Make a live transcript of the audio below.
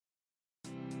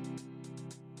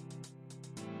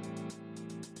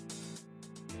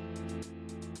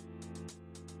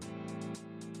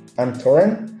I'm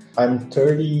Torin. I'm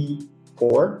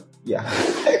 34. Yeah.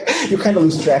 You kind of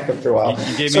lose track after a while.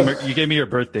 You gave me your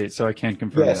birth date, so I can't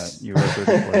confirm that. You were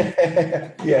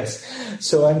 34. Yes.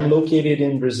 So I'm located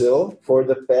in Brazil. For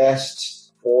the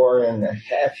past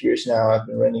 4.5 years now, I've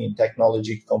been running a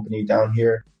technology company down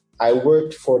here. I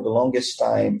worked for the longest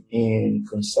time in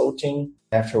consulting.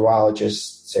 After a while, I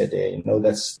just said, hey,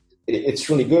 it's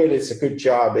really good. It's a good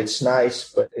job. It's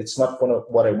nice, but it's not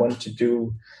what I want to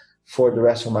do for the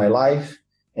rest of my life.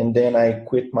 And then I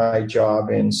quit my job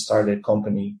and started a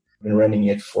company. I've been running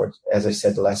it for, as I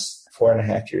said, the last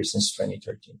 4.5 years, since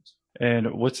 2013.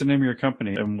 And what's the name of your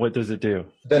company and what does it do?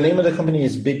 The name of the company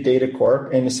is Big Data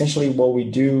Corp. And essentially what we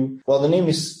do, well, the name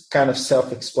is kind of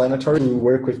self-explanatory. We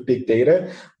work with big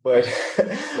data, but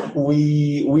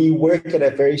we work at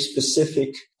a very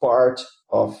specific part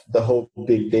of the whole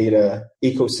big data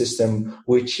ecosystem,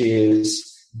 which is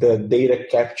the data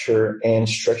capture and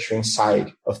structuring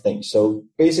side of things. So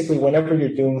basically, whenever you're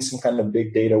doing some kind of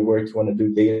big data work, you want to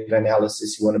do data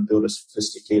analysis, you want to build a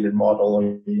sophisticated model, or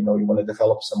you want to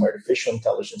develop some artificial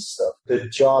intelligence stuff. The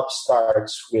job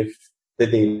starts with the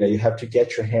data. You have to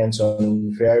get your hands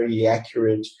on very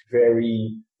accurate,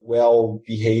 very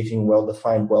well-behaving,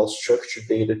 well-defined, well-structured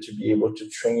data to be able to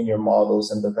train your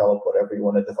models and develop whatever you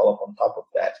want to develop on top of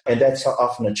that. And that's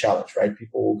often a challenge, right?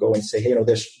 People will go and say, hey,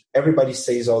 everybody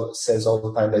says all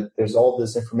the time that there's all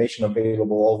this information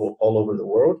available all over the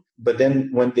world. But then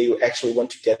when they actually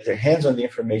want to get their hands on the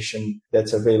information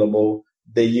that's available,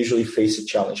 they usually face a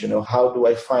challenge. How do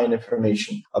I find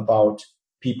information about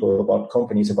people, about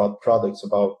companies, about products,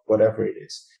 about whatever it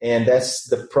is? And that's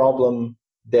the problem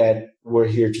that we're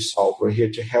here to solve. We're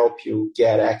here to help you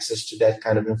get access to that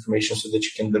kind of information so that you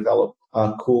can develop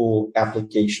cool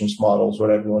applications, models,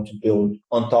 whatever you want to build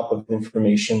on top of the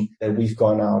information that we've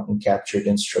gone out and captured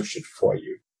and structured for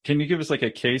you. Can you give us like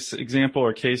a case example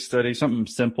or case study, something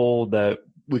simple that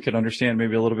we could understand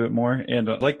maybe a little bit more? And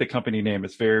I like the company name.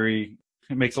 It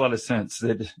makes a lot of sense.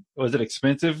 Was it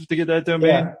expensive to get that domain?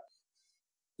 Yeah.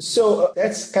 So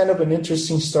that's kind of an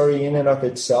interesting story in and of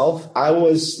itself. I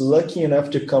was lucky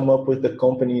enough to come up with the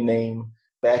company name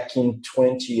back in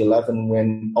 2011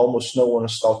 when almost no one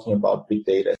was talking about big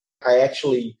data. I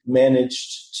actually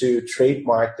managed to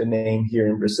trademark the name here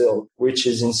in Brazil, which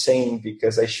is insane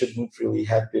because I shouldn't really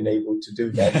have been able to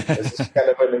do that because it's kind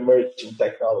of an emerging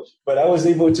technology. But I was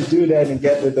able to do that and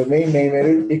get the domain name,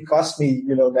 and it cost me,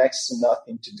 next to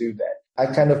nothing to do that.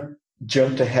 I kind of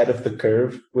jumped ahead of the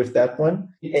curve with that one.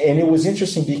 And it was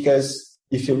interesting because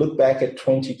if you look back at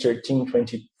 2013,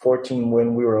 2014,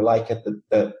 when we were like at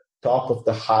the top of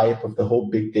the hype of the whole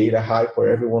big data hype where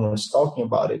everyone was talking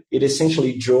about it, it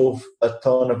essentially drove a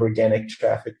ton of organic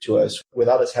traffic to us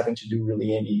without us having to do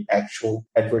really any actual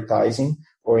advertising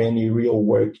or any real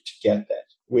work to get that,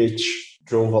 which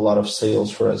drove a lot of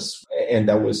sales for us. And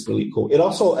that was really cool. It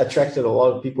also attracted a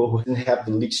lot of people who didn't have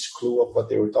the least clue of what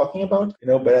they were talking about,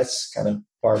 but that's kind of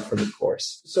par for the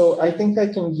course. So I think I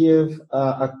can give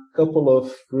a couple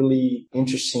of really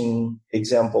interesting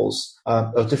examples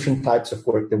of different types of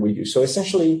work that we do. So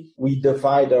essentially, we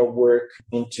divide our work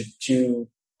into two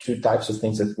types of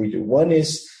things that we do. One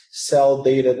is sell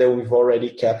data that we've already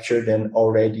captured and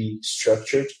already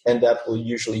structured, and that will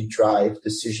usually drive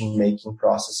decision-making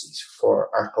processes for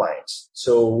our clients.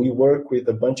 So we work with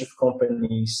a bunch of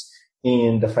companies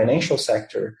in the financial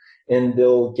sector, and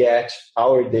they'll get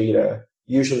our data,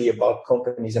 usually about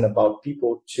companies and about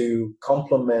people, to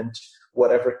complement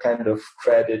whatever kind of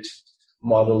credit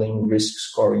modeling, risk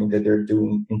scoring that they're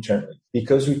doing internally.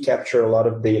 Because we capture a lot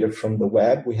of data from the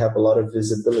web, we have a lot of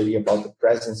visibility about the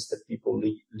presence that people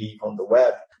leave on the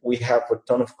web. We have a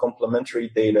ton of complementary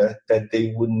data that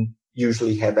they wouldn't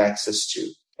usually have access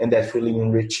to. And that really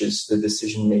enriches the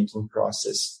decision-making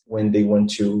process when they want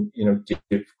to,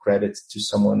 give credit to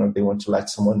someone, or they want to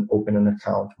let someone open an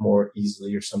account more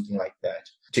easily or something like that.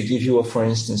 To give you for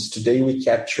instance, today we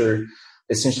capture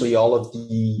essentially all of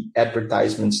the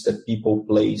advertisements that people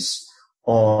place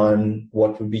on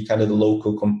what would be kind of the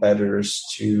local competitors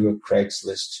to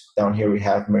Craigslist. Down here we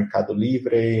have Mercado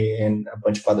Libre and a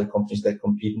bunch of other companies that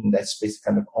compete in that space,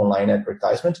 kind of online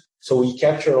advertisement. So we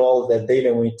capture all of that data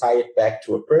and we tie it back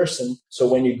to a person. So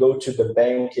when you go to the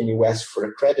bank and you ask for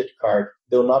a credit card,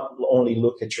 they'll not only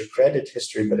look at your credit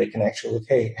history, but they can actually look,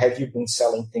 hey, have you been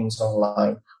selling things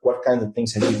online? what kind of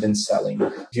things have you been selling?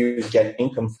 Do you get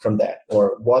income from that?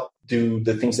 Or what do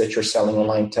the things that you're selling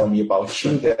online tell me about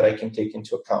you that I can take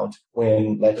into account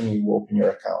when letting you open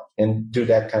your account, and do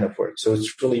that kind of work? So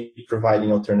it's really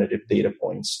providing alternative data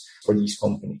points for these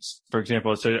companies. For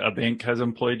example, so a bank has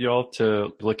employed y'all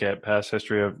to look at past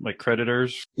history of like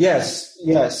creditors? Yes,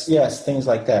 things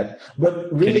like that.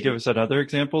 But really, can you give us another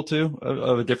example too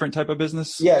of a different type of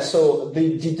business? Yeah, so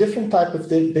the different type of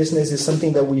business is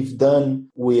something that we've done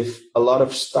with a lot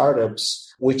of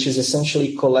startups, which is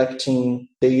essentially collecting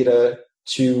data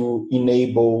to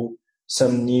enable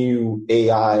some new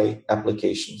AI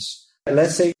applications.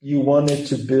 Let's say you wanted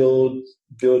to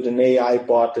build an AI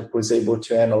bot that was able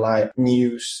to analyze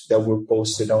news that were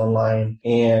posted online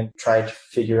and try to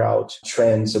figure out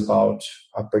trends about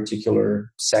a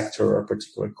particular sector or a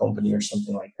particular company or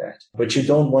something like that. But you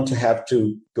don't want to have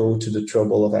to go to the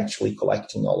trouble of actually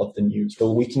collecting all of the news.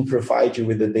 So we can provide you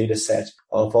with a data set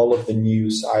of all of the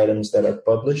news items that are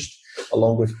published,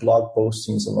 along with blog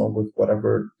postings, along with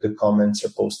whatever the comments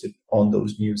are posted on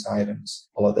those news items,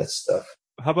 all of that stuff.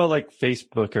 How about like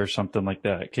Facebook or something like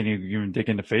that? Can you even dig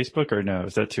into Facebook, or no?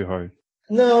 Is that too hard?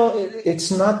 No,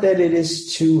 it's not that it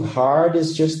is too hard.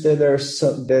 It's just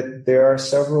that there are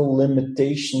several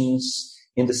limitations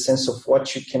in the sense of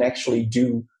what you can actually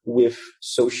do with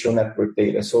social network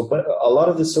data. So, but a lot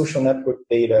of the social network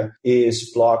data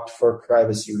is blocked for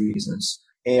privacy reasons.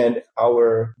 And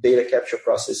our data capture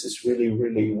process is really,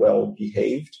 really well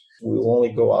behaved. We'll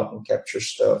only go out and capture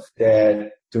stuff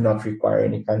that do not require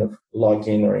any kind of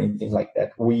login or anything like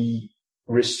that. We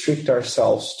restrict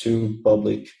ourselves to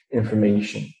public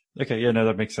information. Okay, yeah, no,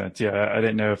 that makes sense. Yeah, I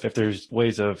didn't know if there's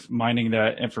ways of mining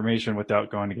that information without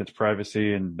going against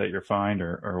privacy and that you're fined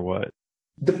or what.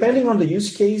 Depending on the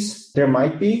use case, there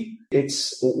might be.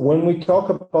 It's when we talk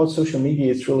about social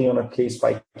media, it's really on a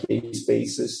case-by-case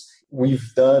basis.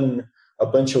 We've done a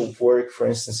bunch of work, for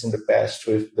instance, in the past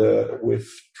with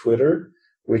Twitter,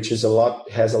 which has a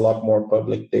lot more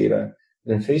public data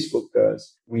than Facebook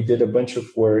does. We did a bunch of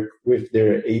work with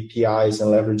their APIs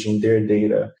and leveraging their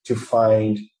data to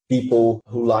find people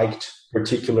who liked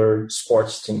particular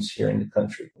sports teams here in the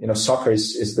country. You know, soccer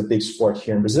is the big sport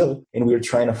here in Brazil, and we were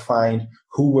trying to find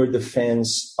who were the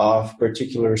fans of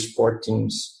particular sport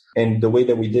teams. And the way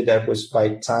that we did that was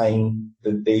by tying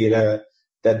the data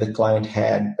that the client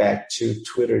had back to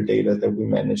Twitter data that we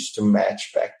managed to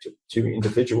match back to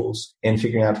individuals, and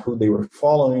figuring out who they were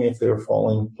following, if they were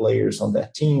following players on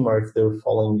that team or if they were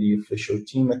following the official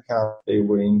team account, they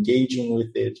were engaging with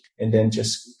it, and then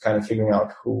just kind of figuring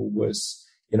out who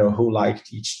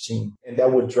liked each team. And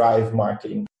that would drive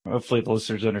marketing. Hopefully the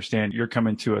listeners understand you're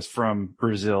coming to us from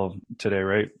Brazil today,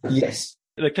 right? Yes.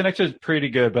 The connection is pretty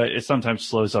good, but it sometimes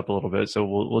slows up a little bit. So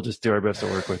we'll just do our best to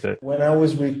work with it. When I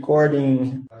was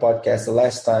recording a podcast the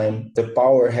last time, the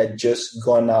power had just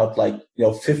gone out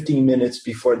 15 minutes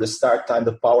before the start time.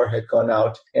 The power had gone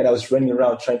out, and I was running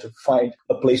around trying to find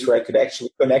a place where I could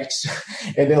actually connect.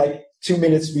 And then 2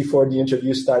 minutes before the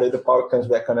interview started, the power comes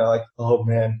back on. I'm like, oh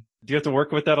man. Do you have to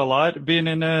work with that a lot being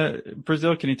in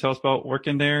Brazil? Can you tell us about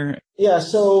working there? Yeah,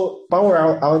 so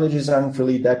power outages aren't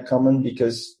really that common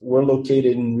because we're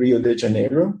located in Rio de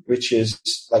Janeiro, which is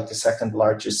like the second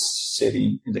largest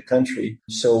city in the country.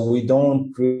 So we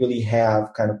don't really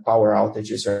have kind of power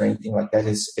outages or anything like that.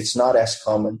 It's not as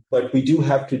common, but we do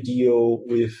have to deal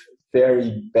with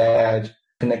very bad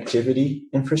connectivity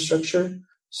infrastructure.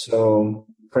 So,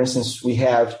 for instance, we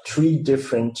have 3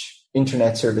 different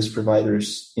internet service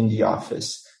providers in the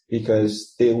office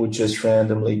because they would just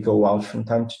randomly go out from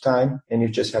time to time, and you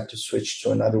just have to switch to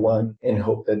another one and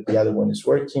hope that the other one is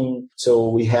working. So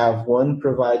we have one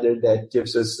provider that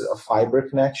gives us a fiber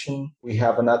connection. We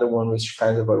have another one which is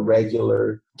kind of a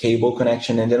regular cable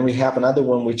connection. And then we have another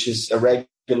one which is a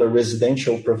regular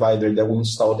residential provider that we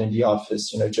installed in the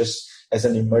office, just as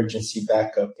an emergency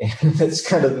backup. And that's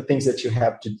kind of the things that you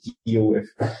have to deal with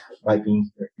by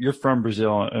being here. You're from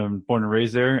Brazil and born and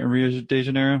raised there in Rio de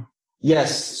Janeiro?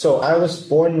 Yes. So I was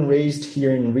born and raised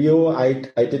here in Rio. I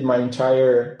did my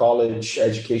entire college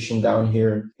education down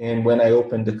here. And when I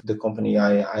opened the company,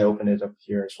 I opened it up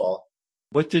here as well.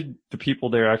 What did the people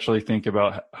there actually think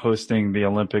about hosting the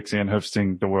Olympics and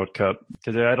hosting the World Cup?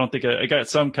 Because I don't think I got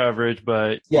some coverage,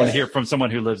 but yes. I want to hear from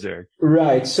someone who lives there.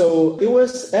 Right. So it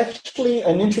was actually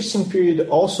an interesting period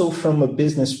also from a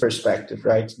business perspective,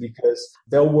 right? Because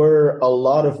there were a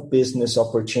lot of business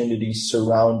opportunities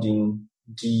surrounding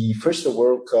the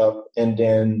World Cup and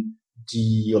then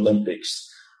the Olympics.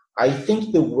 I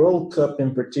think the World Cup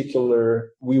in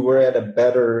particular, we were at a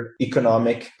better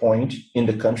economic point in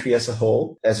the country as a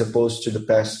whole, as opposed to the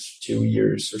past 2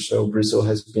 years or so. Brazil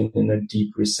has been in a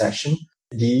deep recession.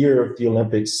 the year of the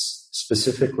Olympics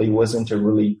specifically wasn't a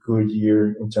really good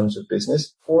year in terms of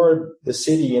business. For the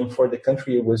city and for the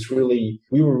country,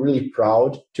 we were really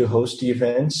proud to host the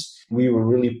events. We were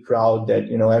really proud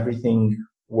that, everything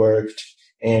worked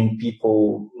and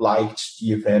people liked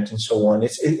the event and so on.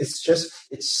 It's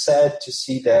sad to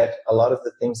see that a lot of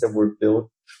the things that were built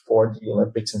for the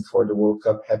Olympics and for the World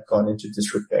Cup have gone into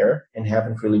disrepair and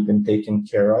haven't really been taken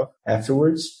care of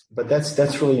afterwards. But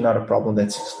that's really not a problem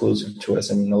that's exclusive to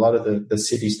us. I mean, a lot of the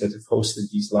cities that have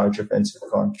hosted these large events have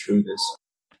gone through this.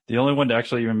 The only one to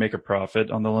actually even make a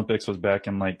profit on the Olympics was back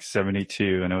in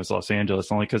 72, and it was Los Angeles,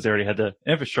 only because they already had the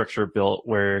infrastructure built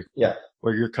where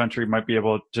your country might be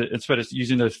able to, instead of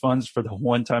using those funds for the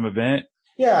one-time event.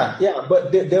 Yeah,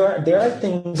 but there are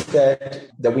things that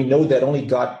we know that only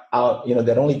got out,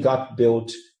 that only got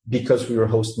built because we were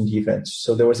hosting the events.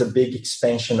 So there was a big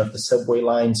expansion of the subway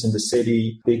lines in the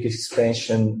city, big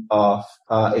expansion of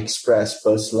express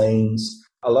bus lanes.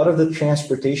 A lot of the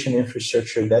transportation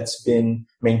infrastructure that's been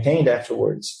maintained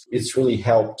afterwards, it's really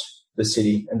helped the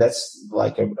city. And that's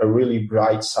like a really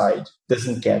bright side.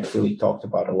 Doesn't get really talked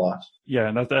about a lot. Yeah,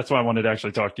 and that's why I wanted to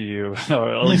actually talk to you,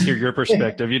 or at least hear your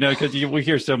perspective, because we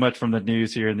hear so much from the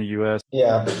news here in the U.S.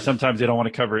 Yeah. Sometimes they don't want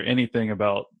to cover anything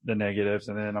about the negatives.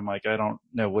 And then I'm like, I don't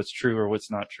know what's true or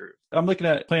what's not true. I'm looking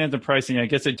at plans and pricing. I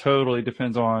guess it totally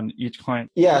depends on each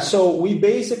client. Yeah. So we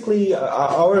basically,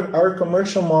 our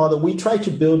commercial model, we try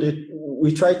to build it.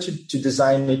 We try to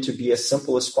design it to be as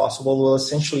simple as possible. We'll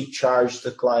essentially charge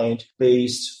the client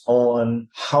based on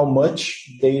how much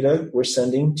data we're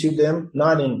sending to them,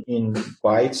 not in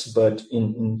bytes, but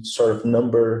in sort of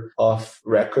number of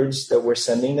records that we're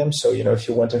sending them. So, if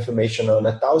you want information on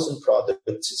 1,000 products,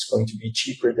 it's going to be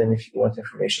cheaper than if you want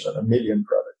information on 1 million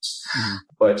products.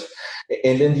 Mm-hmm.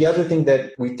 And then the other thing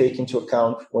that we take into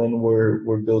account when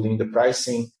we're building the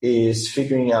pricing is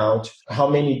figuring out how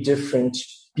many different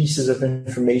pieces of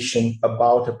information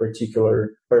about a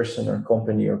particular person or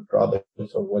company or product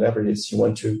or whatever it is you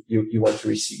want to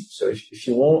receive. So if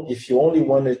you only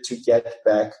wanted to get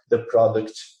back the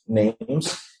product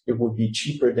names, it would be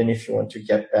cheaper than if you want to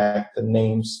get back the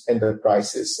names and the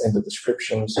prices and the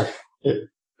descriptions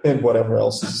and whatever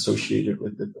else is associated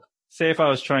with it. Say if I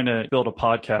was trying to build a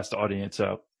podcast audience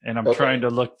up, and I'm trying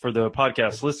to look for the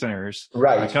podcast listeners.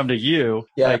 Right. I come to you.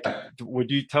 Yeah.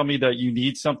 Would you tell me that you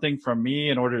need something from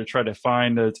me in order to try to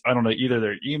find, either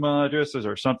their email addresses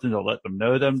or something to let them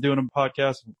know that I'm doing a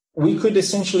podcast? We could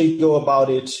essentially go about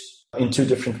it in two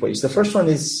different ways. The first one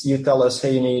is you tell us,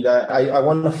 hey, Nate, I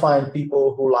want to find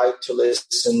people who like to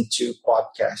listen to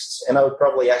podcasts. And I would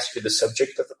probably ask you the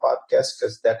subject of the podcast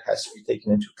because that has to be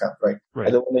taken into account, right? I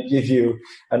don't want to give you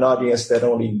an audience that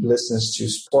only listens to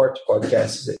sport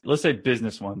podcasts. Let's say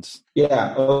business ones.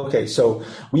 Yeah. Okay. So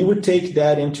we would take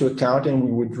that into account and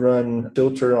we would run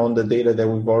filter on the data that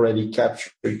we've already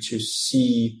captured to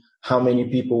see how many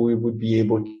people we would be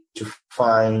able to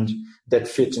find that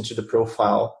fit into the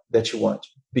profile that you want.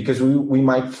 Because we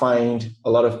might find a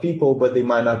lot of people, but they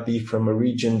might not be from a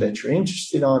region that you're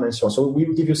interested on and so on. So we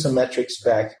will give you some metrics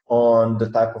back on the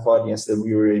type of audience that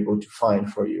we were able to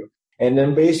find for you. And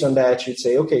then based on that, you'd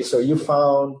say, okay, so you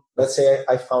found, let's say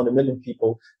I found 1 million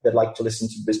people that like to listen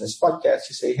to business podcasts.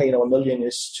 You say, hey, 1 million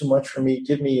is too much for me.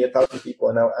 Give me 1,000 people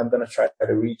and I'm going to try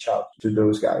to reach out to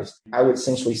those guys. I would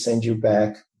essentially send you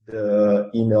back the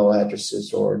email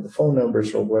addresses or the phone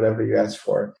numbers or whatever you asked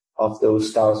for of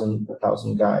those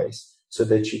 1,000 guys so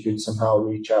that you could somehow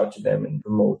reach out to them and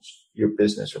promote your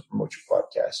business or promote your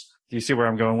podcast. Do you see where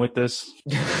I'm going with this?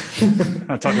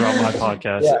 I'm talking about my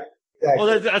podcast. Yeah. Exactly.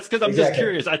 Well, that's because I'm just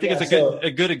curious. I think it's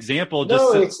a good example.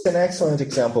 It's an excellent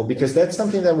example because that's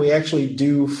something that we actually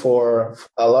do for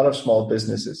a lot of small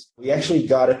businesses. We actually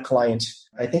got a client,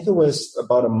 I think it was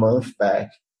about a month back.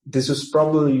 This was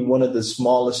probably one of the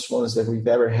smallest ones that we've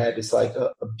ever had. It's like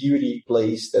a beauty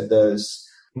place that does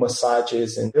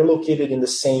massages, and they're located in the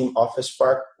same office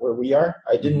park where we are.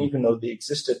 I didn't even know they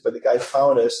existed, but the guy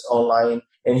found us online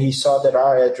and he saw that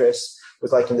our address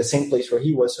was like in the same place where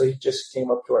he was. So he just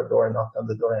came up to our door and knocked on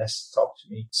the door and asked to talk to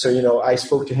me. So, I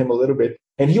spoke to him a little bit.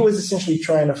 And he was essentially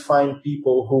trying to find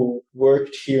people who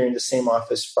worked here in the same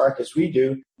office park as we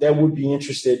do that would be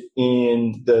interested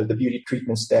in the beauty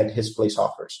treatments that his place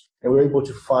offers. And we were able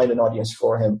to find an audience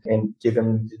for him and give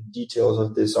him the details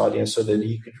of this audience so that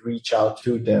he could reach out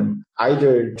to them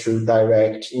either through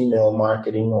direct email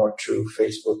marketing or through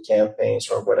Facebook campaigns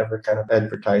or whatever kind of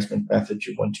advertisement method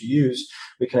you want to use.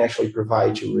 We can actually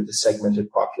provide you with a segmented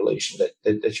population that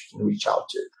you can reach out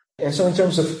to. And so in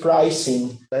terms of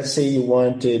pricing, let's say you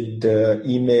wanted the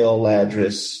email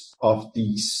address of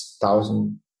these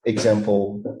 1,000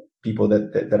 example people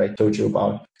that I told you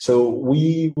about. So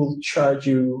we will charge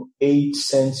you 8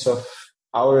 cents of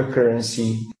our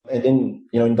currency. And then,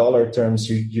 in dollar terms,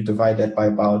 you divide that by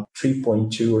about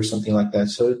 3.2 or something like that.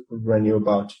 So it would run you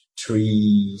about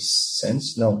 3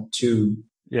 cents. No, 2.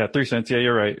 Yeah, 3 cents. Yeah,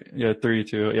 you're right. Yeah,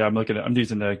 32. Yeah, I'm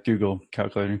using the Google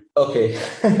calculator. Okay.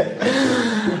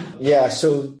 Yeah,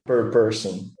 so per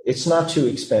person, it's not too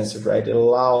expensive, right? It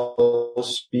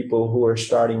allows people who are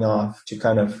starting off to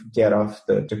kind of get off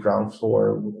the ground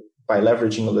floor by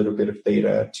leveraging a little bit of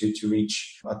data to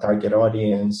reach a target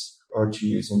audience or to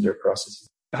use in their processes.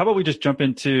 How about we just jump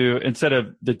into, instead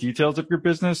of the details of your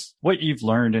business, what you've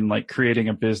learned in like creating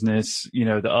a business,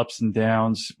 the ups and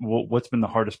downs, what's been the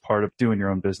hardest part of doing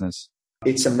your own business?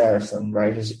 It's a marathon,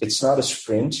 right? It's not a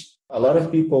sprint. A lot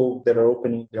of people that are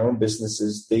opening their own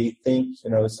businesses, they think,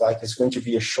 it's going to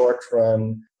be a short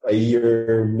run, a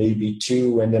year, maybe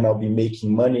 2, and then I'll be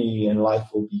making money and life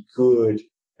will be good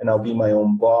and I'll be my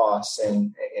own boss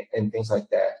and things like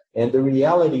that. And the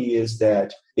reality is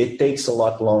that it takes a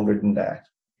lot longer than that.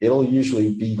 It'll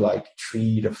usually be like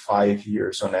 3 to 5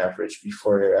 years on average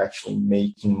before you're actually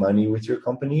making money with your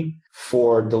company.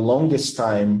 For the longest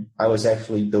time, I was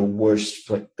actually the worst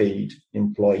paid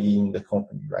employee in the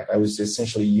company, right? I was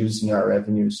essentially using our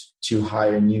revenues to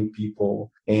hire new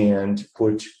people and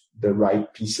put the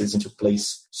right pieces into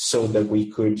place so that we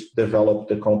could develop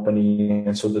the company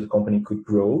and so that the company could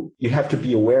grow. You have to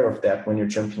be aware of that when you're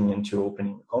jumping into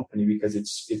opening a company because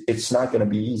it's not going to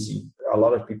be easy. A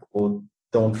lot of people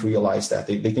don't realize that.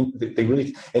 They think they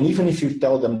really, and even if you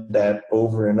tell them that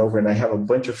over and over, and I have a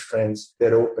bunch of friends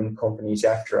that opened companies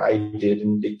after I did,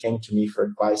 and they came to me for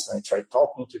advice, and I tried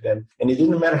talking to them, and it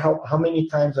didn't matter how many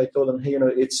times I told them, hey,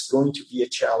 it's going to be a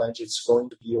challenge, it's going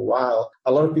to be a while.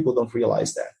 A lot of people don't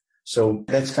realize that. So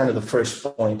that's kind of the first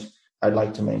point I'd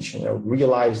like to mention.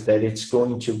 Realize that it's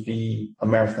going to be a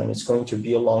marathon, it's going to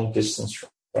be a long distance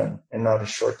run and not a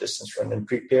short distance run, and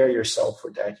prepare yourself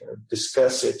for that.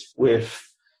 Discuss it with,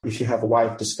 if you have a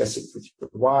wife, discuss it with your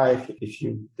wife. If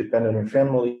you depend on your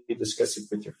family, discuss it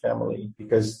with your family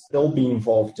because they'll be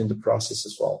involved in the process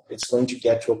as well. It's going to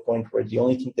get to a point where the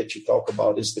only thing that you talk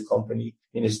about is the company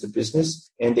and is the business,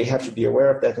 and they have to be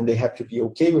aware of that and they have to be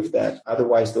okay with that.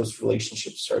 Otherwise, those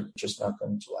relationships are just not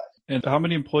going to last. And how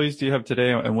many employees do you have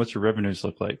today, and what's your revenues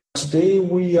look like? Today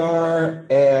we are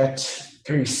at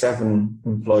 37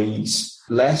 employees.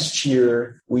 Last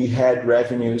year, we had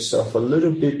revenues of a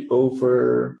little bit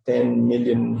over 10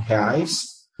 million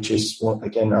reais, which is,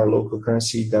 again, our local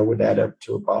currency. That would add up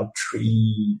to about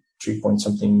 $3 point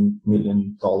something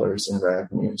million in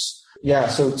revenues. Yeah,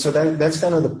 so that's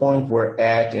kind of the point we're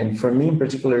at. And for me in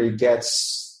particular, it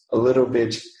gets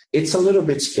it's a little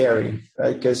bit scary,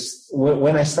 right? Because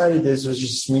when I started this, it was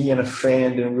just me and a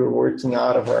friend, and we were working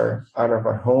out of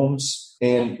our homes.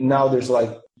 And now there's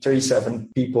like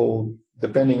 37 people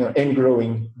and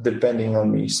growing depending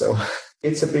on me. So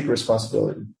it's a big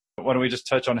responsibility. Why don't we just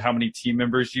touch on how many team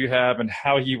members you have and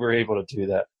how you were able to do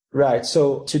that? Right.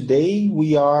 So today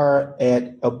we are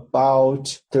at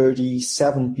about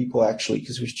 37 people actually,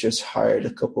 because we just hired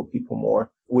a couple people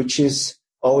more, which is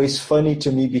always funny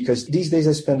to me because these days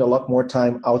I spend a lot more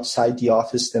time outside the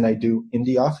office than I do in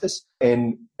the office.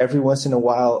 And every once in a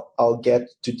while, I'll get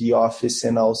to the office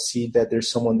and I'll see that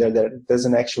there's someone there that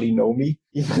doesn't actually know me,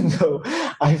 even though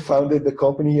I founded the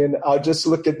company, and I'll just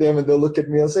look at them and they'll look at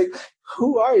me and say,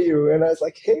 who are you? And I was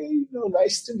like, hey,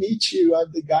 nice to meet you.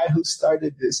 I'm the guy who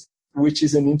started this, which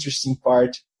is an interesting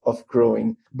part of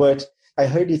growing. But I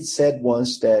heard it said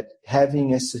once that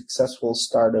having a successful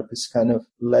startup is kind of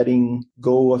letting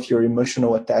go of your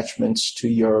emotional attachments to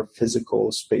your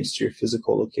physical space, to your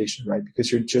physical location, right?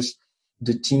 Because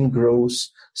the team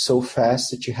grows so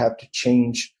fast that you have to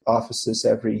change offices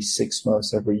every 6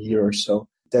 months, every year or so.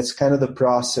 That's kind of the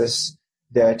process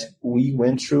that we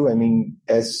went through. I mean,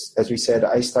 as we said,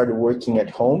 I started working at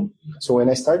home. So when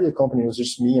I started the company, it was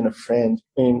just me and a friend,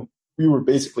 and we were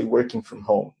basically working from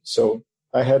home. So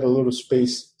I had a little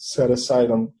space set aside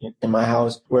in my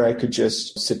house where I could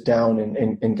just sit down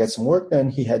and get some work done.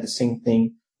 He had the same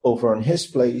thing over on his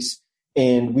place.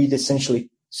 And we'd essentially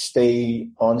stay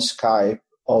on Skype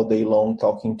all day long,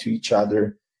 talking to each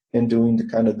other and doing the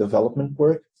kind of development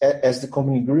work. As the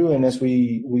company grew and as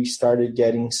we started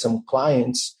getting some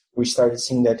clients, we started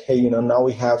seeing that, hey, now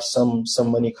we have some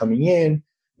money coming in.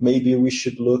 Maybe we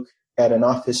should look at an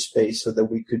office space so that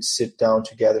we could sit down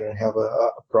together and have a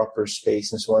proper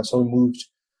space and so on. So we moved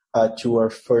to our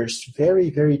first very,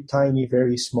 very tiny,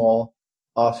 very small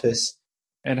office.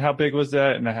 And how big was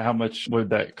that, and how much would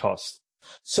that cost?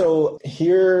 So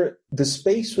here, the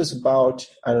space was about,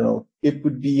 it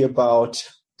would be about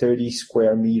 30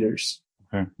 square meters.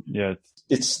 Okay. Yeah.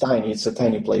 It's tiny. It's a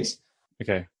tiny place.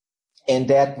 Okay. And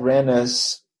that ran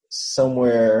us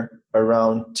somewhere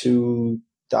around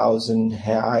 2,000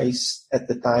 reais at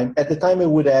the time. At the time, it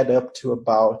would add up to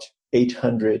about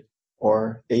 800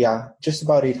 just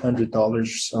about $800 or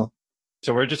so.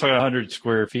 So we're just talking 100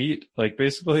 square feet, like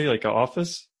basically like an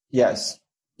office? Yes.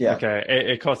 Yeah. Okay.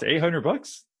 It costs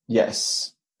 $800?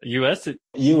 Yes. US?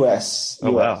 US.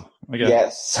 Oh, wow. Okay.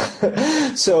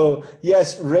 Yes. So,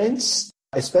 yes, rents,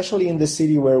 especially in the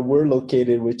city where we're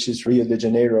located, which is Rio de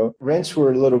Janeiro, rents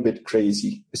were a little bit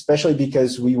crazy, especially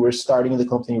because we were starting the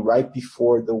company right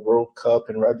before the World Cup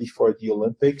and right before the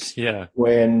Olympics. Yeah.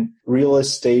 When real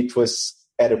estate was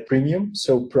at a premium,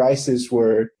 so prices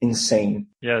were insane.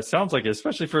 Yeah, it sounds like it,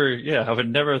 especially I would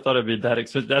never have thought it'd be that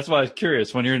expensive. That's why I was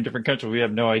curious. When you're in a different country, we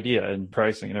have no idea in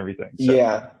pricing and everything. So.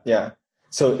 Yeah.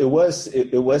 So it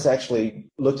was actually,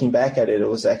 looking back at it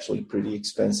was actually pretty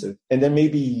expensive. And then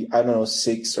maybe,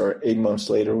 6 or 8 months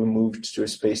later, we moved to a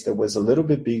space that was a little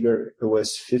bit bigger. It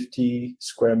was 50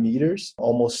 square meters,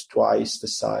 almost twice the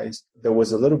size. There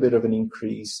was a little bit of an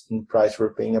increase in price.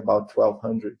 We're paying about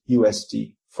 $1,200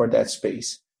 USD for that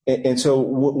space. And so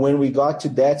when we got to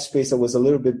that space that was a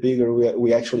little bit bigger,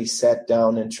 we actually sat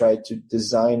down and tried to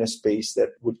design a space that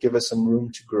would give us some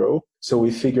room to grow. So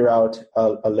we figured out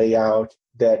a layout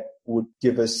that would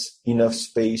give us enough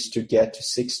space to get to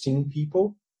 16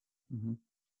 people.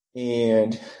 Mm-hmm.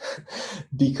 And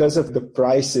because of the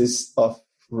prices of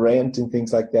rent and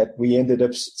things like that, we ended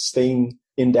up staying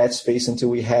in that space until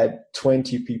we had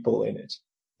 20 people in it.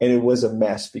 And it was a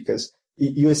mess because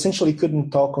you essentially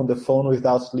couldn't talk on the phone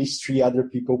without at least 3 other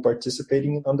people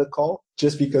participating on the call,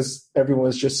 just because everyone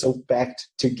was just so packed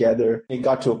together. It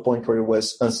got to a point where it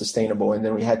was unsustainable, and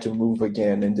then we had to move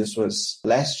again. And this was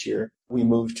last year. We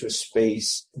moved to a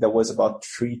space that was about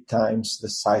 3 times the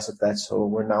size of that. So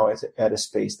we're now at a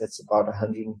space that's about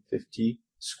 150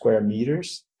 square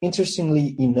meters.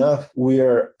 Interestingly enough,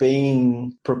 we're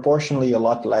paying proportionally a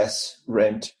lot less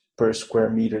rent per square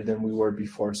meter than we were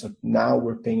before. So now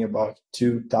we're paying about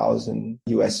 2,000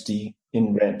 USD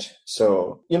in rent.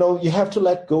 So, you have to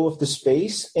let go of the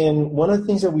space. And one of the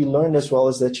things that we learned as well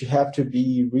is that you have to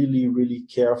be really, really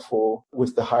careful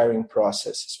with the hiring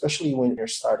process, especially when you're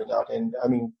starting out. And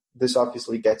this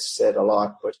obviously gets said a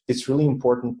lot, but it's really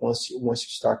important once you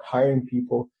start hiring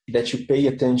people that you pay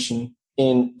attention.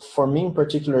 And for me in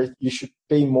particular, you should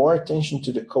pay more attention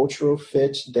to the cultural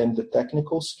fit than the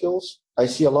technical skills. I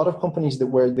see a lot of companies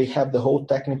where they have the whole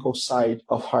technical side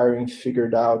of hiring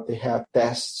figured out. They have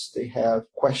tests, they have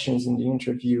questions in the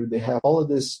interview, they have all of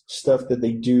this stuff that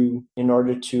they do in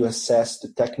order to assess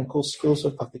the technical skills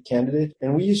of the candidate.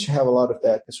 And we used to have a lot of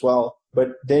that as well.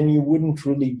 But then you wouldn't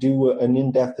really do an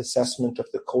in-depth assessment of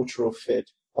the cultural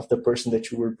fit of the person that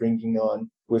you were bringing on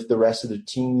with the rest of the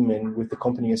team and with the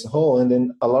company as a whole. And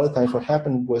then a lot of times what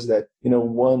happened was that,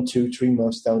 1, 2, 3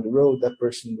 months down the road, that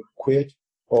person would quit,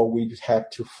 or we'd have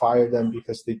to fire them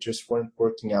because they just weren't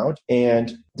working out.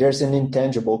 And there's an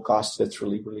intangible cost that's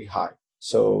really, really high.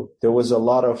 So there was a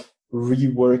lot of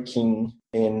reworking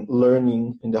and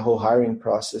learning in the whole hiring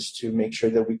process to make sure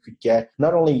that we could get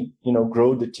not only,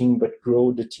 grow the team, but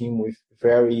grow the team with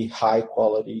very high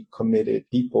quality, committed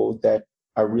people that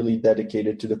are really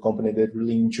dedicated to the company, that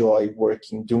really enjoy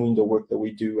working, doing the work that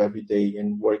we do every day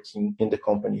and working in the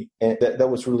company. And that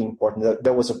was really important.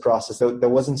 That was a process. That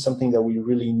wasn't something that we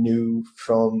really knew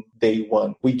from day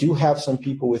one. We do have some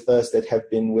people with us that have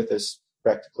been with us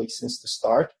practically since the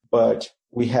start, but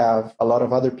we have a lot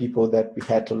of other people that we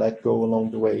had to let go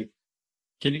along the way.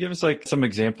 Can you give us some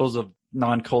examples of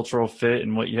non-cultural fit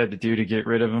and what you had to do to get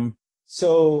rid of them?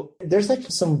 So there's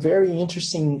some very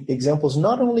interesting examples,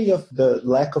 not only of the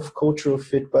lack of cultural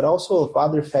fit, but also of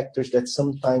other factors that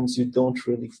sometimes you don't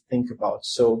really think about.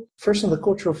 So first on the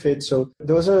cultural fit, so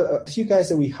there was a few guys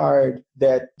that we hired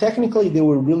that technically they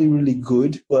were really, really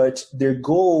good, but their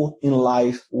goal in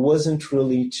life wasn't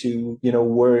really to,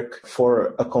 work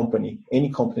for a company,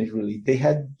 any company really. They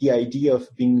had the idea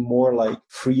of being more like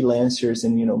freelancers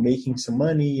and, making some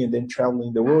money and then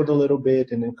traveling the world a little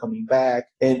bit and then coming back.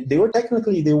 And they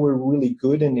were really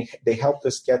good and they helped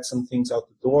us get some things out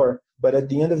the door. But at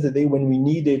the end of the day, when we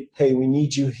needed, hey, we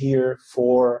need you here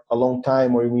for a long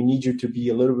time, or we need you to be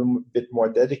a little bit more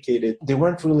dedicated, they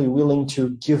weren't really willing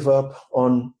to give up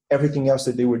on everything else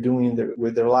that they were doing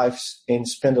with their lives and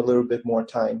spend a little bit more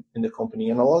time in the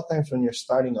company. And a lot of times when you're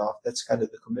starting off, that's kind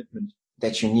of the commitment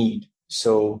that you need.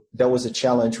 So that was a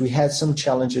challenge. We had some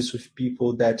challenges with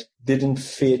people that didn't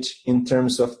fit in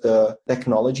terms of the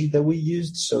technology that we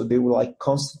used. So they were like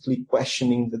constantly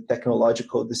questioning the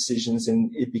technological decisions,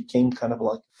 and it became kind of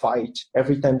like a fight.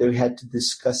 Every time that we had to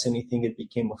discuss anything, it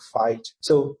became a fight.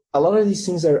 So a lot of these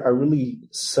things are really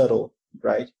subtle,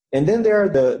 right? And then there are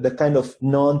the kind of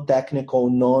non-technical,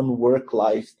 non-work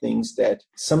life things that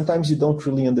sometimes you don't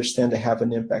really understand that have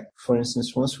an impact. For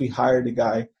instance, once we hired a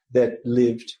guy that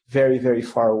lived very, very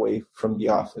far away from the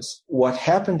office. What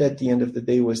happened at the end of the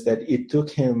day was that it took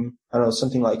him, I don't know,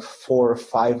 something like 4 or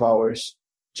 5 hours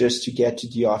just to get to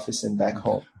the office and back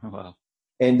home. Wow.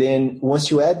 And then once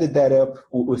you added that up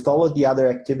with all of the other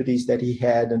activities that he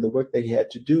had and the work that he had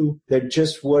to do, there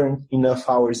just weren't enough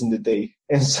hours in the day.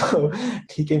 And so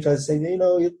he came to us and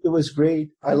said, it was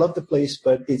great. I love the place,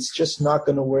 but it's just not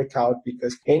going to work out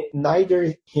because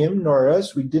neither him nor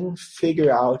us, we didn't figure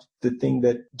out the thing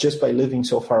that just by living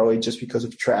so far away, just because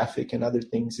of traffic and other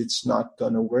things, it's not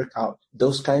going to work out.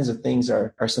 Those kinds of things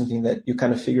are something that you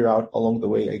kind of figure out along the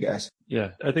way, I guess.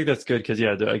 Yeah, I think that's good because,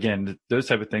 again, those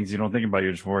type of things you don't think about,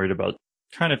 you're just worried about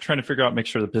kind of trying to figure out, make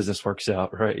sure the business works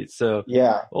out, right? So,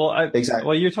 yeah, exactly.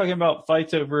 Well, you're talking about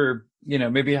fights over,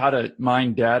 maybe how to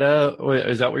mine data.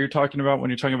 Is that what you're talking about when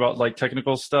you're talking about like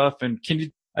technical stuff? And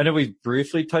I know we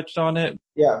briefly touched on it.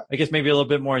 Yeah. I guess maybe a little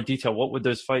bit more in detail. What would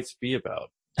those fights be about?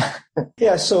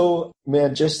 Yeah, so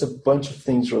man, just a bunch of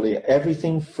things really.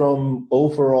 Everything from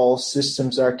overall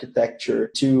systems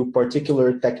architecture to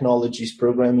particular technologies,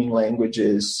 programming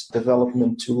languages,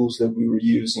 development tools that we were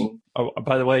using. Oh,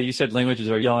 by the way, you said languages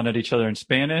are yelling at each other in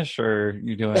Spanish, or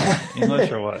you doing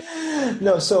English or what?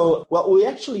 No, so we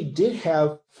actually did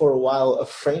have for a while a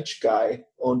French guy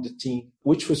on the team,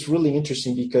 which was really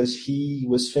interesting because he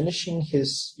was finishing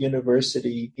his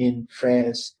university in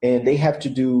France and they have to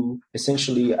do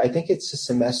essentially, I think it's a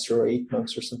semester or 8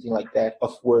 months or something like that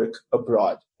of work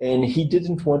abroad. And he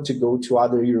didn't want to go to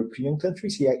other European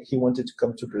countries. He wanted to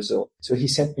come to Brazil. So he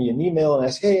sent me an email and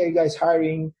I said, hey, are you guys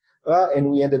hiring?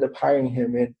 And we ended up hiring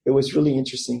him. And it was really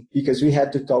interesting because we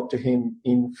had to talk to him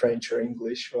in French or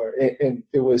English, and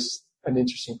it was an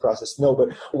interesting process. No, but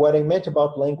what I meant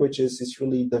about languages is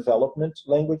really development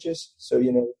languages. So,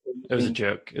 it was a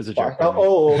joke. It was a joke.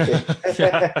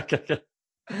 Okay.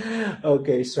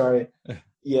 Okay, sorry.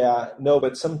 Yeah, no,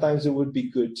 but sometimes it would be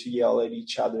good to yell at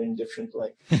each other in different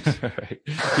languages. Right.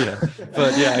 Yeah.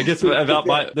 But yeah, I guess about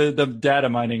the data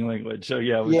mining language. So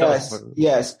yeah.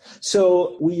 Yes.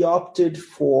 So we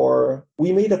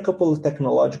made a couple of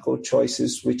technological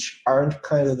choices, which aren't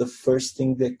kind of the first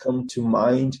thing that come to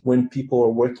mind when people are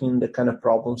working on the kind of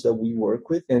problems that we work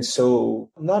with. And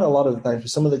so not a lot of the times, but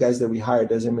some of the guys that we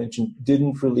hired, as I mentioned,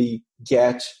 didn't really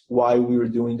get why we were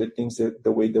doing the things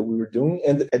the way that we were doing.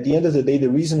 And at the end of the day,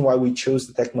 the reason why we chose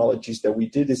the technologies that we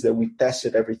did is that we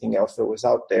tested everything else that was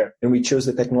out there. And we chose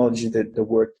the technology that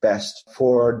worked best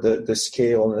for the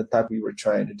scale and the type we were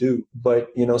trying to do. But,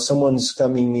 someone's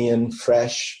coming in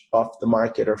fresh off the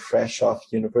market or fresh off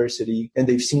university, and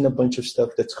they've seen a bunch of stuff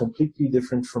that's completely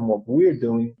different from what we're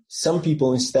doing. Some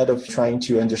people, instead of trying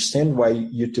to understand why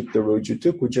you took the road you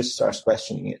took, would just start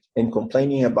questioning it and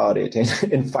complaining about it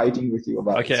and fighting with you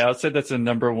about it. Okay, I'll say that's the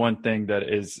number one thing that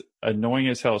is annoying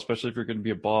as hell, especially if you're going to be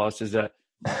a boss, is that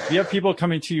if you have people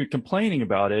coming to you complaining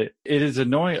about it, it is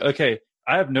annoying. Okay,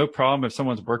 I have no problem if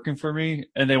someone's working for me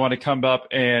and they want to come up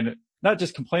and not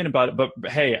just complain about it, but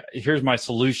hey, here's my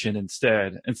solution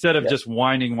instead of just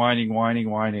whining.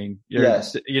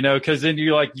 Yes. Cause then you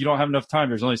don't have enough time.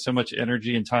 There's only so much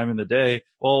energy and time in the day.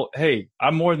 Well, hey,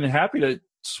 I'm more than happy to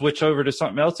switch over to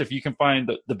something else if you can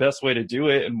find the best way to do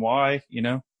it and why,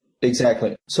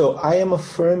 Exactly. So I am a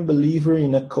firm believer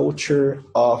in a culture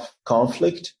of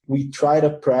conflict. We try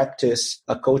to practice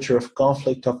a culture of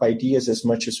conflict of ideas as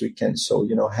much as we can. So,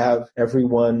 have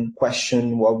everyone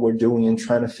question what we're doing and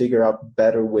trying to figure out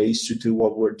better ways to do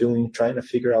what we're doing, trying to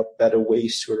figure out better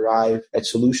ways to arrive at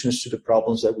solutions to the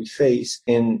problems that we face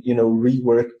and,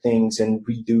 rework things and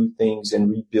redo things and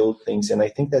rebuild things. And I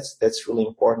think that's really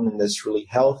important and that's really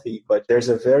healthy. But there's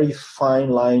a very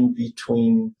fine line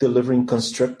between delivering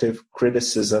constructive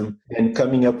criticism and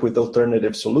coming up with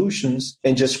alternative solutions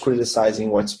and just criticizing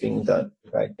what's being done,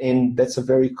 right? And that's a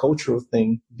very cultural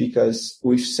thing because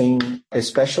we've seen,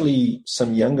 especially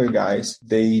some younger guys,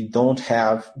 they don't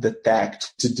have the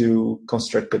tact to do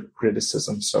constructive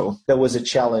criticism. So that was a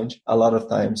challenge a lot of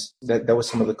times. That was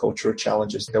some of the cultural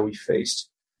challenges that we faced.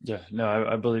 Yeah, no,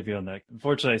 I believe you on that.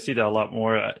 Unfortunately, I see that a lot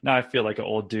more. Now I feel like an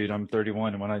old dude. I'm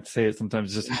 31. And when I say it,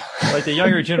 sometimes it's just like the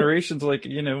younger generations,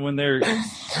 when they're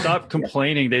stop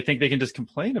complaining, they think they can just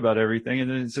complain about everything. And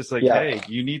then it's just like, hey,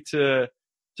 you need to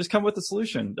just come with a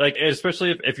solution. Like,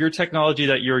 especially if your technology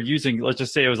that you're using, let's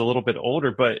just say it was a little bit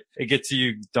older, but it gets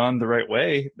you done the right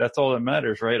way. That's all that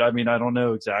matters, right? I mean, I don't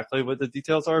know exactly what the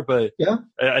details are, but yeah,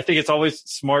 I think it's always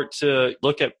smart to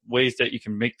look at ways that you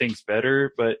can make things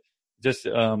better, but just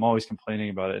always complaining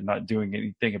about it and not doing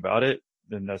anything about it,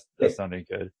 then that's not any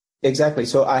good. Exactly.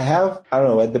 So I don't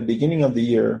know, at the beginning of the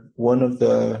year, one of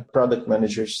the product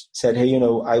managers said, hey,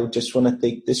 I just want to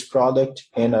take this product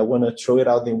and I want to throw it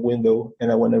out the window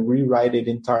and I want to rewrite it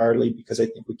entirely because I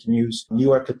think we can use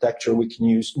new architecture. We can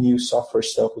use new software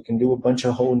stuff. We can do a bunch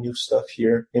of whole new stuff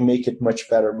here and make it much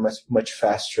better, much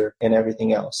faster and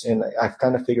everything else. And I've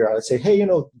kind of figured out, I say, hey,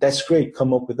 that's great.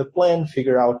 Come up with a plan,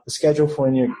 figure out a schedule for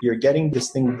when you're getting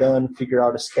this thing done, figure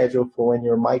out a schedule for when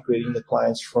you're migrating the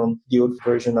clients from the old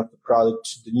version of the product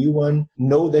to the new one.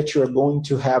 Know that you're going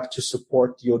to have to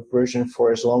support the old version for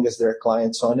as long as there are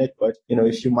clients on it. But,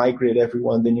 if you migrate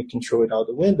everyone, then you can throw it out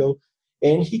the window.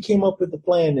 And he came up with a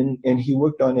plan and he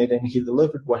worked on it and he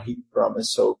delivered what he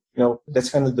promised. So, that's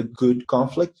kind of the good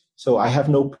conflict. So I have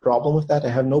no problem with that. I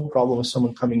have no problem with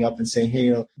someone coming up and saying,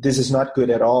 hey, this is not good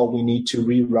at all. We need to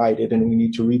rewrite it and we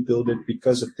need to rebuild it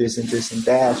because of this and this and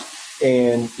that.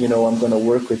 And, I'm going to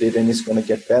work with it and it's going to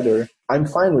get better. I'm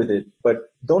fine with it,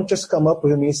 but don't just come up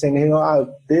with me saying,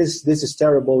 this is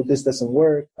terrible. This doesn't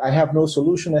work. I have no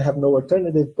solution. I have no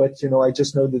alternative, but, I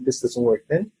just know that this doesn't work.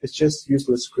 Then it's just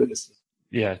useless criticism.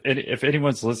 Yeah. And if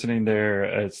anyone's listening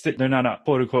there, they're not a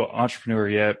quote unquote entrepreneur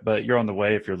yet, but you're on the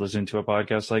way if you're listening to a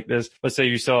podcast like this. Let's say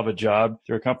you still have a job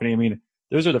through a company. I mean,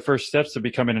 those are the first steps to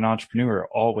becoming an entrepreneur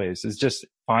always, is just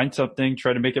find something,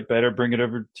 try to make it better, bring it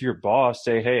over to your boss,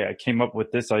 say, hey, I came up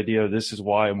with this idea. This is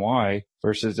why and why,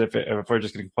 versus if we're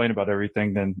just going to complain about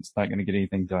everything, then it's not going to get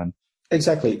anything done.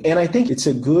 Exactly. And I think it's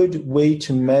a good way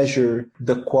to measure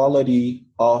the quality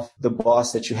of the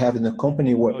boss that you have in the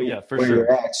company where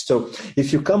you're at. So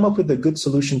if you come up with a good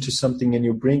solution to something and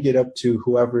you bring it up to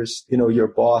whoever's, your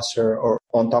boss or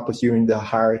on top of you in the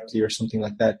hierarchy or something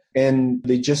like that, and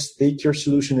they just take your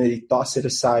solution and they toss it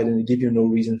aside and they give you no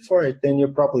reason for it, then you're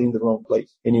probably in the wrong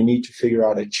place and you need to figure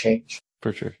out a change.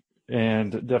 For sure.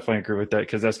 And definitely agree with that,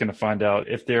 because that's going to find out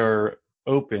if they're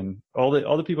open. All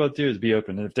the people have to do is be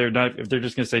open. And if they're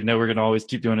just going to say, no, we're going to always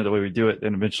keep doing it the way we do it,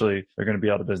 then eventually they're going to be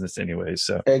out of business anyway.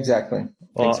 So exactly.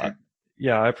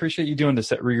 I appreciate you doing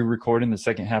this, re-recording the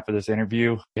second half of this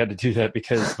interview. We had to do that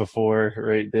because before,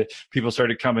 right, the people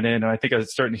started coming in, and I think I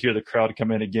was starting to hear the crowd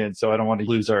come in again. So I don't want to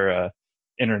lose our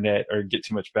internet or get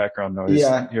too much background noise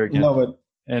here again. No,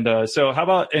 and so how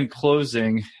about in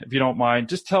closing, if you don't mind,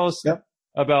 just tell us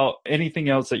about anything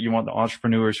else that you want the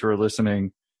entrepreneurs who are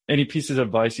listening, any pieces of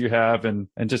advice you have, and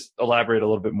just elaborate a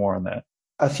little bit more on that.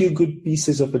 A few good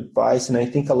pieces of advice, and I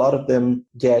think a lot of them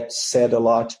get said a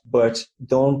lot, but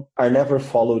are never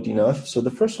followed enough. So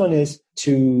the first one is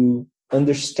to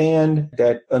understand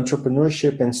that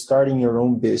entrepreneurship and starting your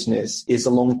own business is a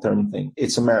long-term thing.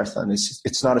 It's a marathon.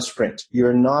 It's not a sprint.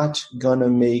 You're not going to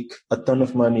make a ton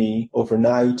of money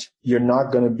overnight. You're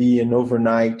not going to be an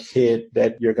overnight hit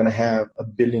that you're going to have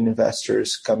 1 billion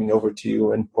investors coming over to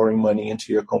you and pouring money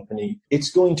into your company.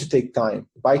 It's going to take time.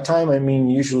 By time, I mean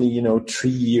usually, 3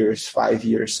 years, 5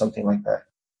 years, something like that.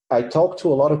 I talk to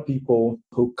a lot of people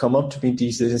who come up to me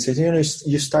these days and say,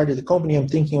 you started the company. I'm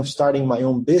thinking of starting my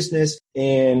own business.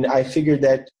 And I figured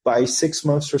that by 6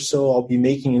 months or so, I'll be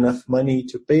making enough money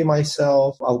to pay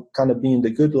myself. I'll kind of be in the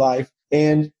good life.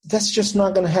 And that's just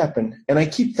not going to happen. And I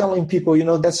keep telling people,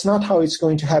 that's not how it's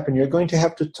going to happen. You're going to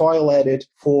have to toil at it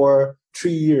for 3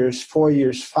 years, 4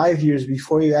 years, 5 years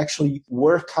before you actually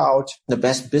work out the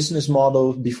best business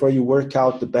model, before you work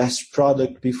out the best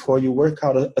product, before you work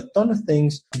out a ton of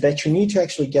things that you need to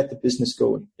actually get the business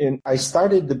going. And I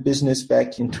started the business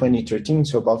back in 2013,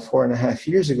 so about 4.5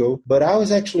 years ago, but I was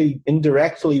actually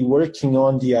indirectly working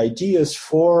on the ideas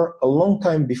for a long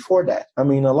time before that. I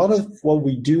mean, a lot of what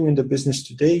we do in the business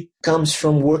today comes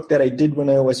from work that I did when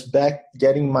I was back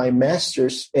getting my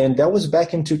master's, and that was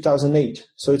back in 2008.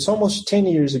 So it's almost 10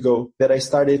 years ago that I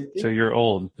started. So you're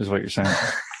old, is what you're saying.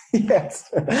 Yes.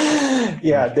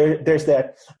 Yeah, there's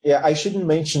that. Yeah, I shouldn't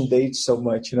mention dates so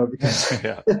much, because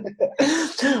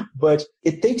but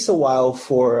it takes a while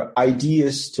for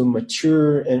ideas to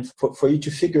mature and for you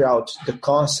to figure out the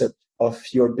concept of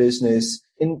your business.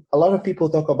 And a lot of people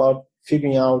talk about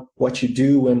figuring out what you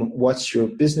do and what your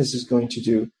business is going to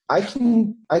do. I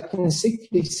can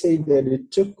safely say that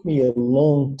it took me a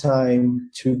long time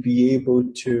to be able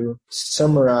to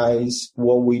summarize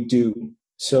what we do.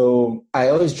 So I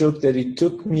always joke that it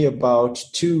took me about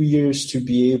 2 years to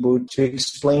be able to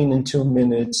explain in 2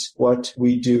 minutes what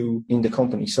we do in the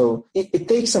company. So it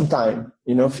takes some time.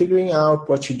 Figuring out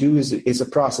what you do is a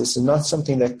process and not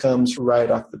something that comes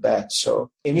right off the bat. So,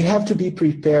 and you have to be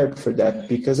prepared for that,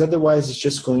 because otherwise it's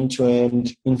just going to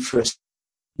end in frustration.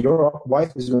 Your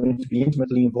wife is going to be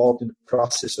intimately involved in the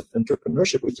process of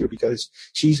entrepreneurship with you, because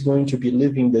she's going to be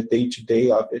living the day-to-day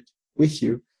of it with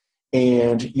you.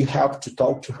 And you have to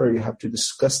talk to her. You have to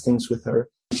discuss things with her.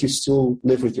 If you still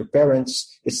live with your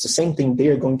parents, it's the same thing. They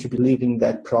are going to be living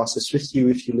that process with you.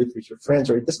 If you live with your friends,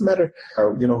 or it doesn't matter,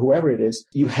 or, whoever it is,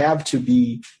 you have to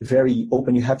be very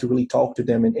open. You have to really talk to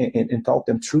them and talk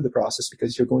them through the process,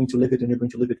 because you're going to live it, and you're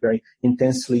going to live it very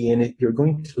intensely, and you're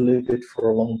going to live it for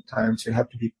a long time. So you have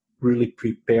to be really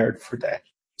prepared for that.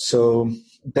 So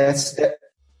that's that.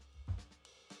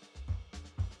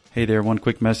 Hey there, one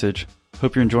quick message.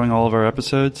 Hope you're enjoying all of our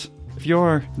episodes. If you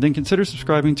are, then consider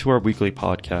subscribing to our weekly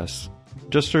podcasts.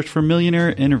 Just search for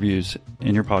Millionaire Interviews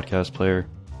in your podcast player.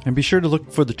 And be sure to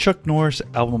look for the Chuck Norris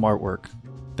album artwork.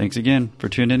 Thanks again for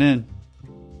tuning in.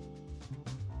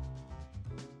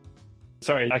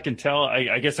 Sorry, I can tell,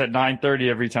 I guess at 9:30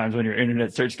 every time when your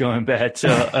internet starts going bad. So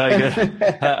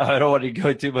I don't want to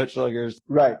go too much longer.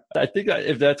 Right. I think that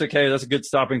if that's okay, that's a good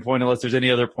stopping point, unless there's any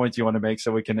other points you want to make,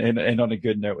 so we can end on a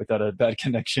good note without a bad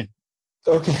connection.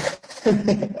 Okay.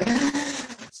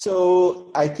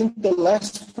 So I think the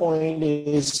last point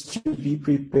is to be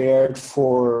prepared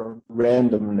for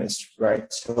randomness,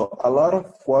 right? So a lot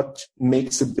of what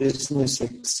makes a business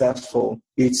successful,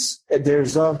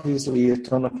 there's obviously a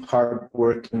ton of hard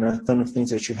work and a ton of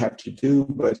things that you have to do,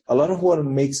 but a lot of what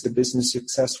makes the business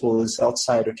successful is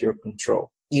outside of your control.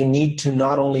 You need to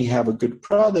not only have a good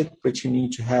product, but you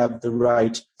need to have the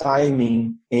right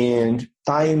timing. And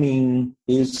timing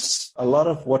is a lot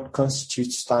of what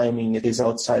constitutes timing. It is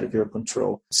outside of your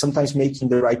control. Sometimes making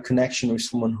the right connection with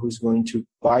someone who's going to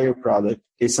buy your product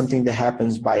is something that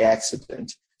happens by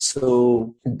accident.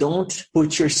 So don't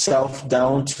put yourself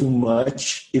down too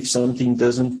much if something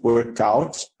doesn't work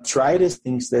out. Try the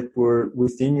things that were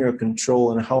within your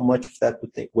control, and how much of that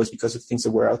was because of things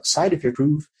that were outside of your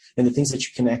groove, and the things that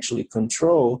you can actually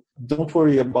control. Don't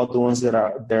worry about the ones that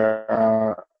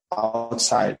are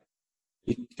outside,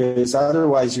 because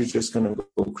otherwise you're just going to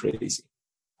go crazy.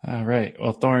 All right.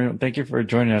 Well, Thorin, thank you for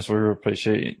joining us. We really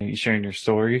appreciate you sharing your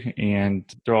story, and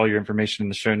throw all your information in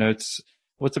the show notes.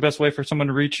 What's the best way for someone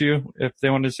to reach you if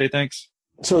they wanted to say thanks?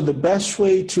 So the best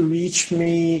way to reach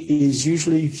me is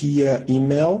usually via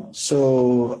email.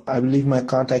 So I believe my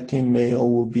contact email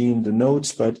will be in the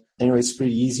notes, but anyway, it's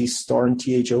pretty easy. Thoran,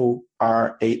 Thoran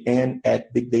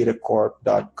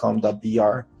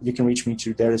 @bigdatacorp.com.br. You can reach me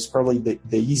through there. It's probably the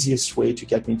easiest way to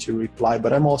get me to reply,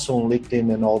 but I'm also on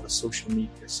LinkedIn and all the social media.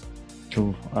 So.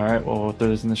 Cool. All right. Well, we'll throw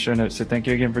this in the show notes. So thank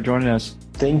you again for joining us.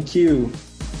 Thank you.